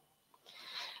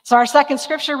So our second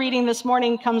scripture reading this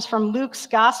morning comes from Luke's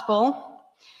gospel,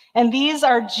 and these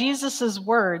are Jesus's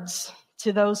words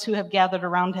to those who have gathered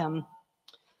around him.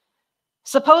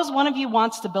 Suppose one of you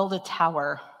wants to build a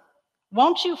tower.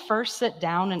 Won't you first sit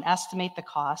down and estimate the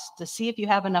cost to see if you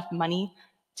have enough money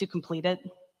to complete it?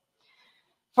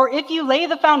 For if you lay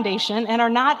the foundation and are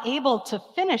not able to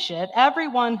finish it,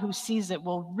 everyone who sees it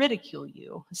will ridicule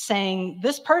you, saying,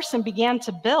 "This person began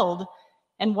to build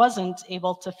and wasn't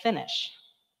able to finish."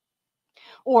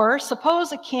 Or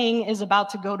suppose a king is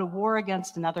about to go to war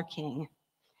against another king.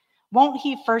 Won't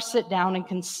he first sit down and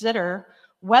consider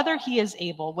whether he is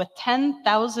able, with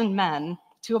 10,000 men,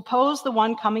 to oppose the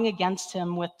one coming against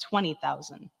him with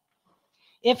 20,000?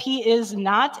 If he is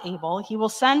not able, he will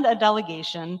send a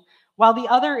delegation while the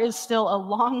other is still a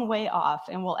long way off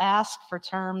and will ask for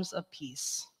terms of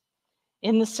peace.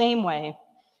 In the same way,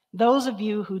 those of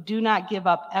you who do not give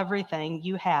up everything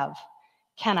you have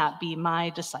cannot be my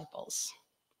disciples.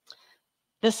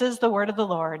 This is the word of the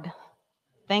Lord.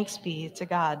 Thanks be to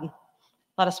God.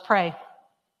 Let us pray.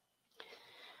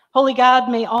 Holy God,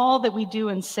 may all that we do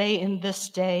and say in this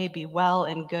day be well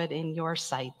and good in your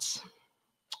sight.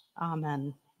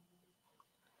 Amen.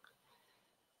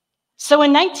 So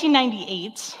in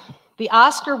 1998, the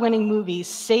Oscar-winning movie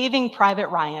Saving Private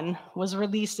Ryan was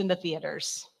released into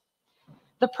theaters.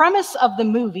 The premise of the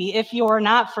movie, if you're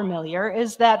not familiar,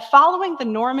 is that following the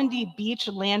Normandy beach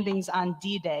landings on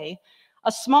D-Day,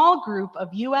 a small group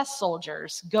of U.S.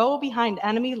 soldiers go behind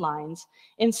enemy lines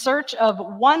in search of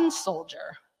one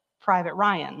soldier, Private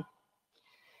Ryan.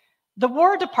 The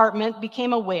War Department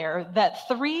became aware that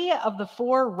 3 of the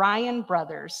 4 Ryan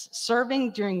brothers serving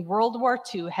during World War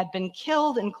II had been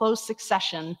killed in close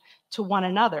succession to one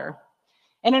another.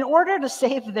 And in order to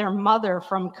save their mother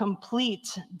from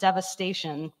complete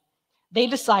devastation, they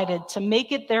decided to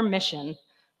make it their mission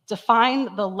to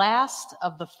find the last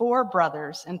of the 4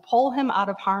 brothers and pull him out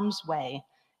of harm's way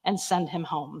and send him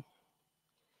home.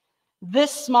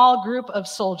 This small group of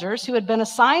soldiers who had been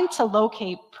assigned to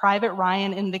locate Private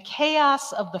Ryan in the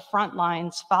chaos of the front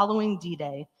lines following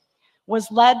D-Day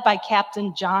was led by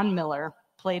Captain John Miller,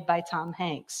 played by Tom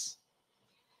Hanks.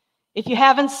 If you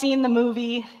haven't seen the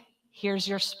movie, here's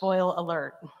your spoil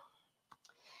alert.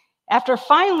 After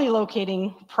finally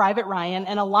locating Private Ryan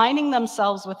and aligning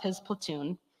themselves with his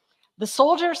platoon, the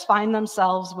soldiers find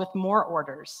themselves with more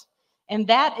orders, and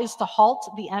that is to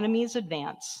halt the enemy's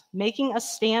advance, making a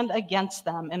stand against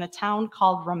them in a town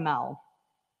called Ramelle.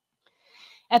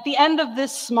 At the end of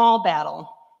this small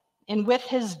battle, and with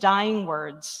his dying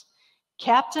words,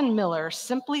 Captain Miller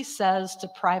simply says to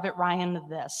Private Ryan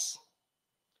this: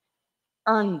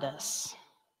 "Earn this."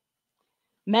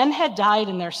 Men had died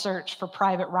in their search for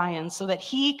Private Ryan so that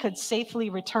he could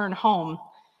safely return home.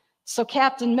 So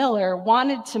Captain Miller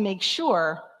wanted to make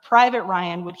sure Private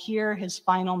Ryan would hear his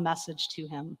final message to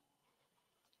him.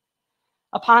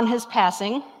 Upon his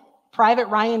passing, Private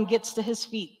Ryan gets to his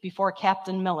feet before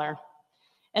Captain Miller,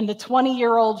 and the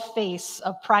 20-year-old face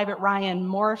of Private Ryan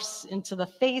morphs into the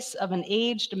face of an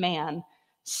aged man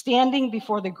standing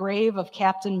before the grave of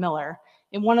Captain Miller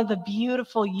in one of the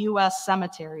beautiful U.S.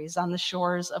 cemeteries on the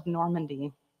shores of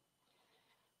Normandy.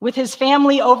 With his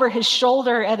family over his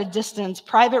shoulder at a distance,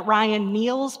 Private Ryan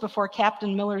kneels before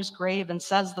Captain Miller's grave and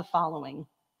says the following: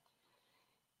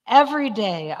 "Every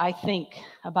day I think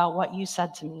about what you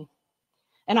said to me,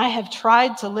 and I have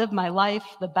tried to live my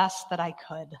life the best that I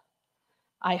could.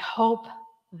 I hope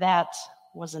that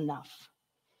was enough.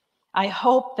 I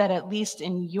hope that at least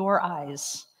in your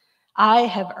eyes, I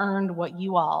have earned what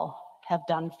you all have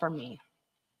done for me."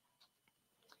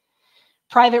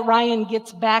 Private Ryan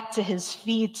gets back to his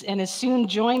feet and is soon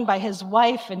joined by his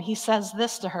wife, and he says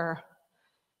this to her: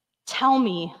 "Tell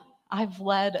me I've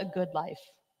led a good life.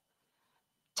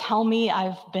 Tell me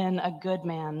I've been a good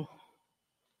man."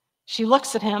 She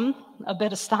looks at him, a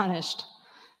bit astonished,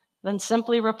 then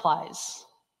simply replies,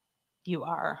 "You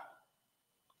are."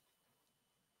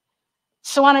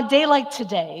 So on a day like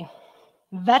today,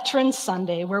 Veterans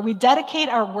Sunday, where we dedicate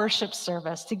our worship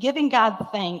service to giving God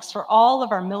thanks for all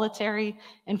of our military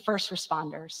and first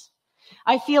responders,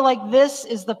 I feel like this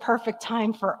is the perfect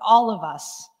time for all of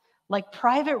us, like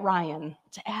Private Ryan,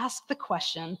 to ask the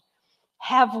question: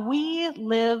 have we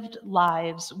lived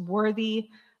lives worthy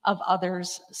of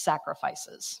others'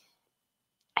 sacrifices?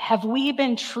 Have we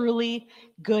been truly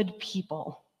good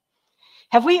people?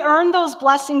 Have we earned those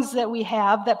blessings that we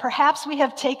have that perhaps we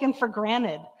have taken for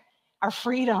granted? Our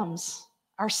freedoms,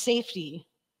 our safety.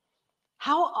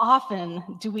 How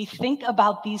often do we think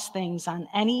about these things on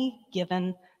any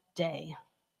given day?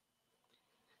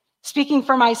 Speaking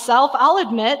for myself, I'll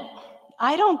admit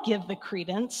I don't give the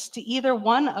credence to either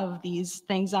one of these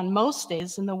things on most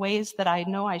days in the ways that I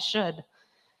know I should.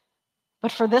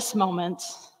 But for this moment,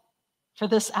 for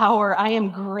this hour, I am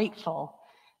grateful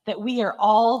that we are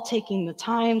all taking the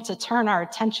time to turn our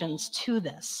attentions to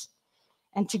this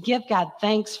and to give God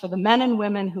thanks for the men and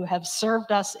women who have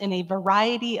served us in a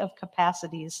variety of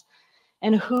capacities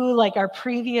and who, like our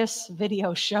previous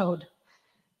video showed,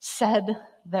 said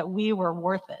that we were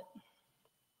worth it.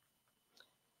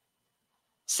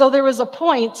 So there was a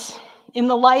point in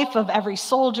the life of every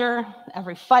soldier,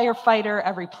 every firefighter,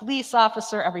 every police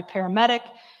officer, every paramedic,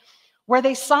 where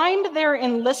they signed their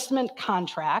enlistment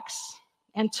contracts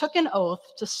and took an oath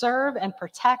to serve and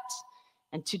protect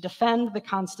and to defend the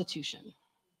Constitution.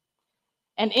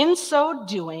 And in so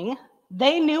doing,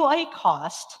 they knew a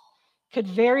cost could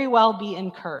very well be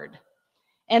incurred.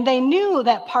 And they knew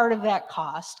that part of that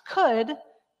cost could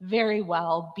very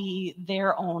well be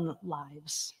their own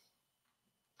lives.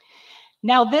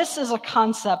 Now, this is a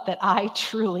concept that I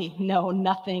truly know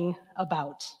nothing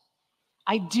about.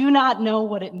 I do not know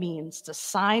what it means to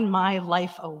sign my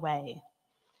life away,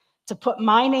 to put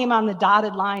my name on the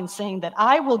dotted line saying that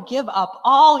I will give up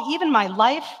all, even my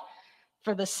life,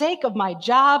 for the sake of my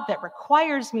job that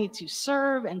requires me to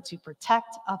serve and to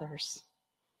protect others.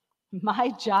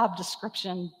 My job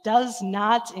description does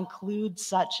not include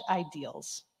such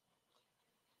ideals.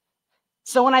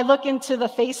 So when I look into the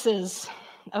faces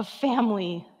of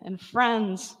family and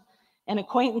friends and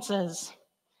acquaintances,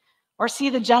 or see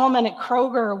the gentleman at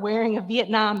Kroger wearing a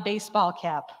Vietnam baseball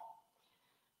cap,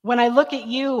 when I look at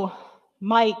you,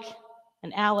 Mike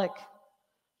and Alec,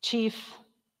 Chief,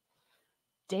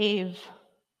 Dave,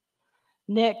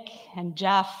 Nick and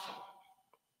Jeff,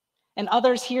 and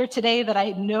others here today that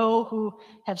I know who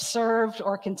have served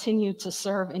or continue to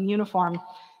serve in uniform,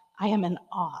 I am in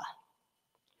awe.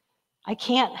 I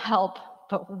can't help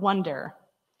but wonder,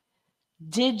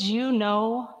 did you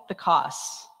know the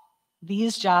costs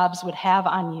these jobs would have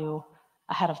on you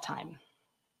ahead of time?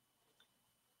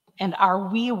 And are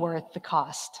we worth the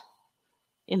cost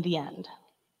in the end?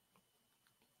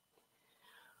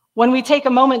 When we take a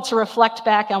moment to reflect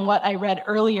back on what I read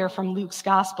earlier from Luke's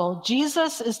gospel,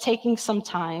 Jesus is taking some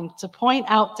time to point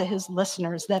out to his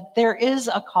listeners that there is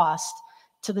a cost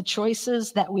to the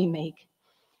choices that we make.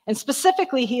 And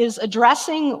specifically, he is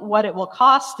addressing what it will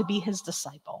cost to be his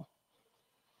disciple.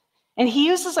 And he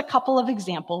uses a couple of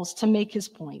examples to make his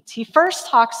point. He first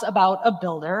talks about a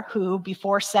builder who,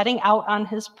 before setting out on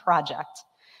his project,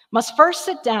 must first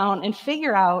sit down and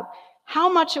figure out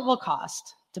how much it will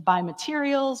cost to buy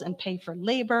materials and pay for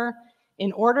labor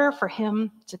in order for him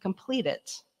to complete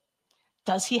it.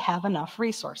 Does he have enough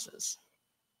resources?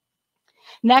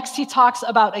 Next, he talks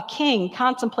about a king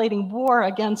contemplating war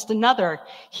against another.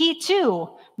 He too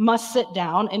must sit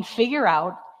down and figure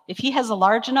out if he has a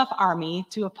large enough army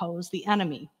to oppose the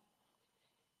enemy.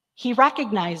 He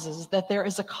recognizes that there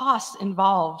is a cost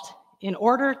involved in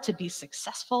order to be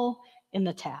successful in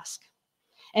the task.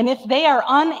 And if they are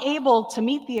unable to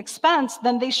meet the expense,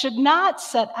 then they should not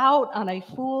set out on a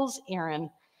fool's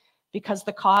errand because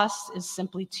the cost is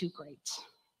simply too great.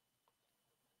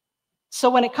 So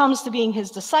when it comes to being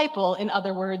his disciple, in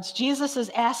other words, Jesus is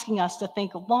asking us to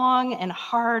think long and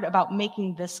hard about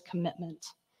making this commitment,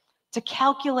 to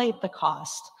calculate the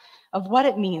cost of what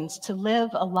it means to live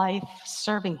a life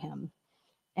serving him.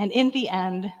 And in the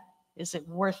end, is it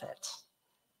worth it?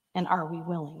 And are we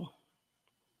willing?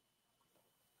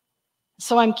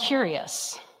 So I'm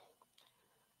curious,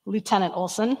 Lieutenant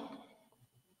Olson,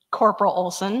 Corporal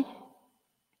Olson,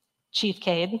 Chief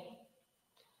Cade,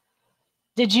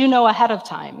 did you know ahead of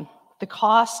time the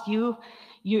cost you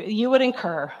would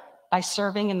incur by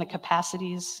serving in the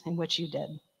capacities in which you did?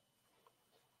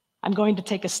 I'm going to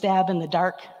take a stab in the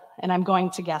dark, and I'm going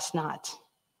to guess not.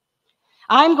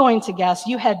 I'm going to guess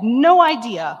you had no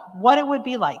idea what it would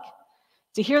be like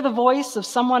to hear the voice of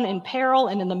someone in peril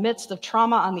and in the midst of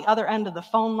trauma on the other end of the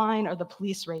phone line or the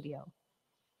police radio.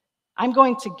 I'm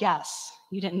going to guess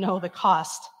you didn't know the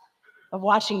cost of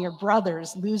watching your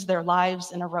brothers lose their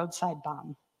lives in a roadside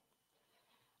bomb.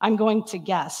 I'm going to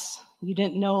guess you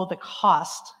didn't know the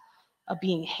cost of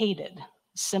being hated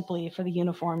simply for the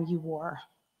uniform you wore.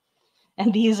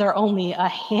 And these are only a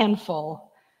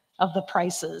handful of the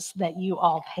prices that you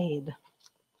all paid.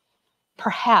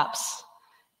 Perhaps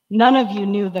none of you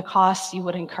knew the costs you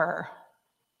would incur,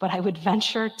 but I would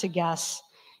venture to guess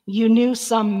you knew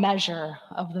some measure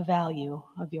of the value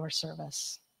of your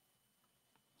service.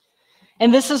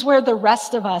 And this is where the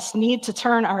rest of us need to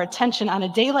turn our attention on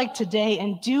a day like today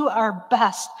and do our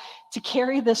best to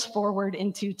carry this forward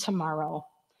into tomorrow,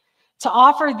 to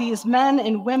offer these men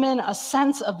and women a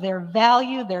sense of their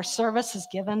value their service has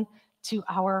given to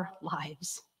our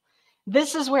lives.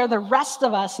 This is where the rest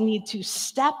of us need to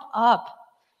step up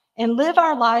and live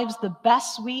our lives the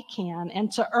best we can,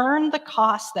 and to earn the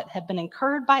costs that have been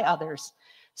incurred by others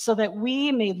so that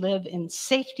we may live in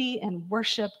safety and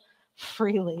worship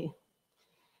freely.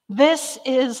 This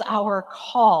is our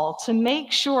call, to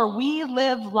make sure we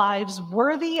live lives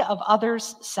worthy of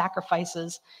others'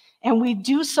 sacrifices, and we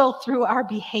do so through our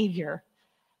behavior,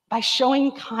 by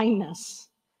showing kindness,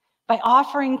 by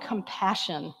offering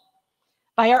compassion,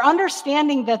 by our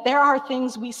understanding that there are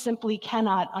things we simply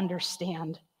cannot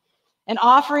understand, and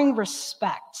offering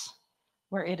respect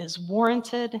where it is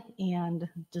warranted and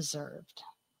deserved.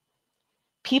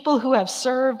 People who have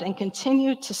served and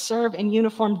continue to serve in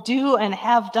uniform do and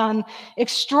have done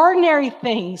extraordinary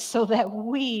things so that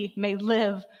we may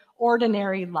live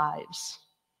ordinary lives.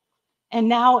 And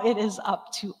now it is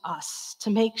up to us to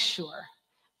make sure,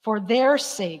 for their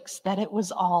sakes, that it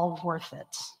was all worth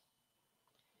it.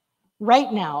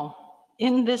 Right now,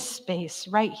 in this space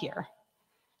right here,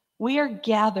 we are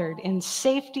gathered in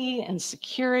safety and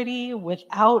security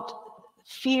without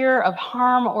fear of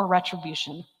harm or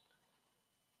retribution.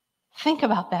 Think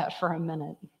about that for a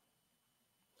minute.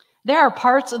 There are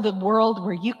parts of the world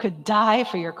where you could die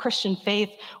for your Christian faith,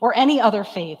 or any other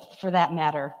faith for that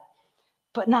matter,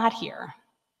 but not here,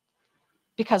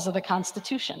 because of the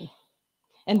Constitution.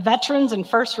 And veterans and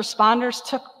first responders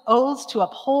took oaths to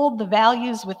uphold the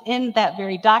values within that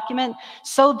very document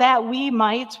so that we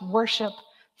might worship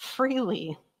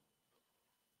freely.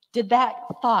 Did that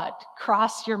thought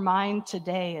cross your mind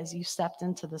today as you stepped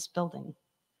into this building?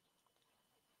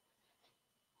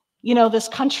 You know, this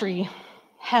country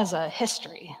has a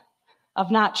history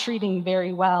of not treating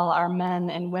very well our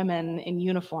men and women in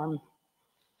uniform.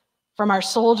 From our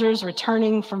soldiers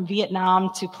returning from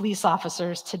Vietnam to police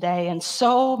officers today, and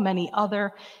so many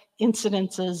other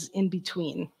incidences in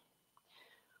between.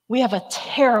 We have a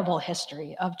terrible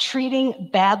history of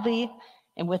treating badly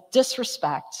and with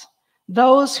disrespect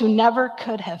those who never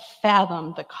could have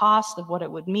fathomed the cost of what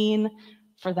it would mean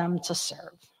for them to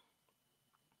serve.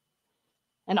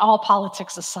 And all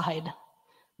politics aside,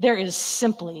 there is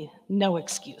simply no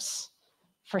excuse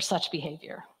for such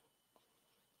behavior.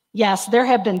 Yes, there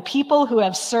have been people who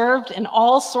have served in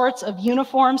all sorts of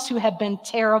uniforms who have been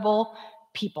terrible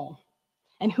people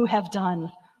and who have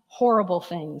done horrible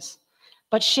things.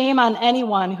 But shame on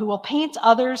anyone who will paint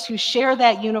others who share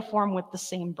that uniform with the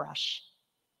same brush.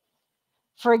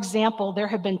 For example, there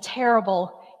have been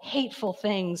terrible, hateful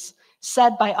things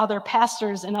said by other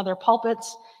pastors in other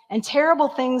pulpits, and terrible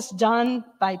things done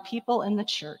by people in the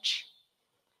church.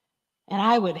 And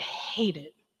I would hate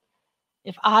it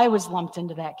if I was lumped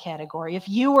into that category, if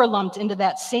you were lumped into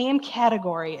that same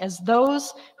category as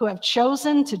those who have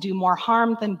chosen to do more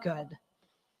harm than good.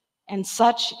 And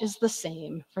such is the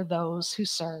same for those who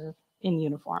serve in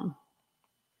uniform.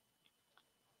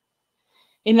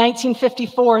 In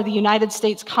 1954, the United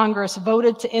States Congress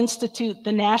voted to institute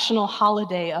the national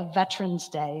holiday of Veterans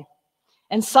Day,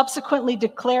 and subsequently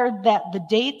declared that the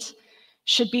date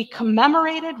should be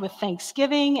commemorated with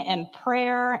thanksgiving and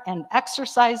prayer and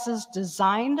exercises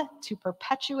designed to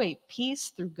perpetuate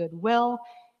peace through goodwill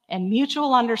and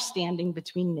mutual understanding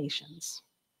between nations.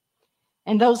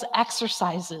 And those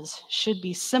exercises should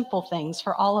be simple things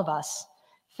for all of us,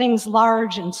 things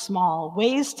large and small,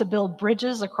 ways to build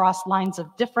bridges across lines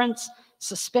of difference,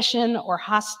 suspicion, or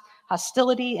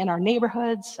hostility in our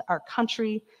neighborhoods, our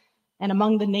country, and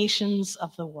among the nations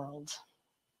of the world.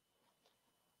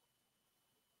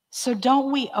 So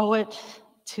don't we owe it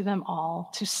to them all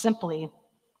to simply,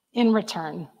 in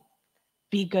return,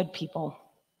 be good people,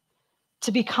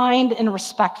 to be kind and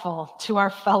respectful to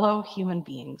our fellow human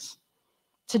beings,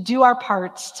 to do our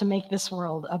parts to make this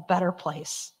world a better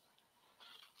place.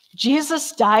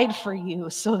 Jesus died for you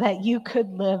so that you could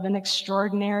live an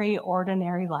extraordinary,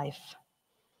 ordinary life.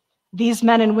 These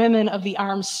men and women of the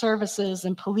armed services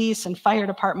and police and fire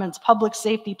departments, public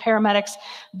safety, paramedics,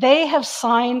 they have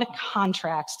signed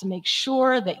contracts to make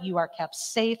sure that you are kept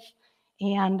safe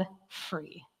and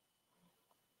free.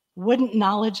 Wouldn't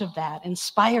knowledge of that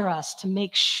inspire us to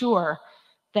make sure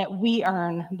that we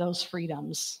earn those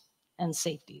freedoms and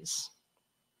safeties?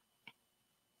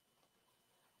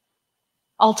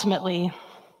 Ultimately,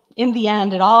 in the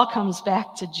end, it all comes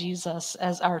back to Jesus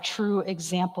as our true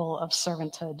example of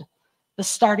servanthood, the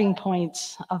starting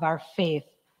point of our faith,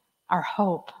 our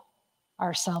hope,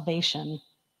 our salvation.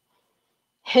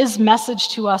 His message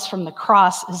to us from the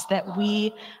cross is that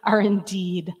we are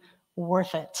indeed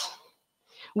worth it.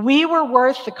 We were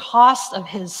worth the cost of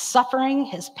his suffering,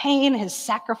 his pain, his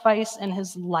sacrifice, and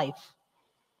his life.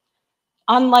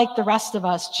 Unlike the rest of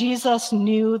us, Jesus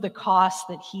knew the cost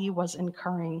that he was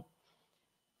incurring.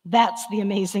 That's the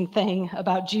amazing thing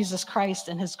about Jesus Christ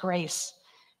and his grace.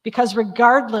 Because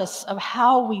regardless of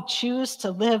how we choose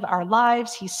to live our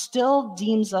lives, he still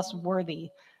deems us worthy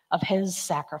of his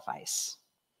sacrifice.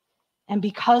 And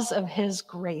because of his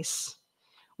grace,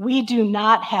 we do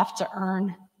not have to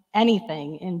earn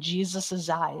anything in Jesus'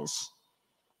 eyes.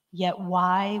 Yet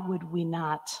why would we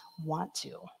not want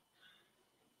to?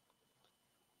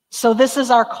 So this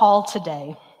is our call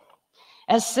today.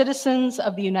 As citizens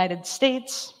of the United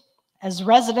States, as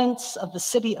residents of the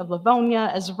city of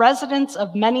Livonia, as residents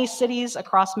of many cities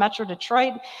across Metro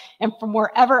Detroit, and from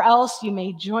wherever else you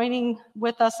may be joining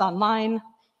with us online,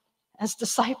 as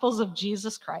disciples of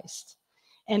Jesus Christ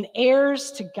and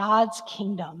heirs to God's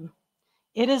kingdom,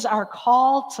 it is our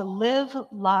call to live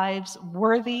lives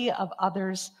worthy of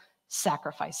others'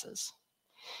 sacrifices.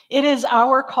 It is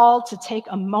our call to take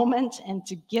a moment and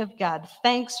to give God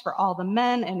thanks for all the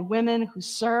men and women who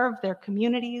serve their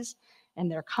communities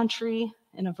and their country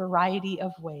in a variety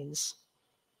of ways.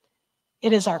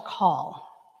 It is our call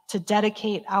to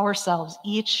dedicate ourselves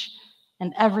each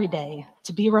and every day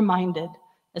to be reminded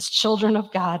as children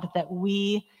of God that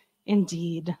we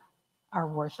indeed are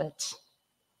worth it.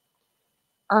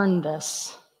 Earn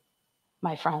this,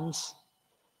 my friends.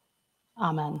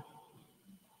 Amen.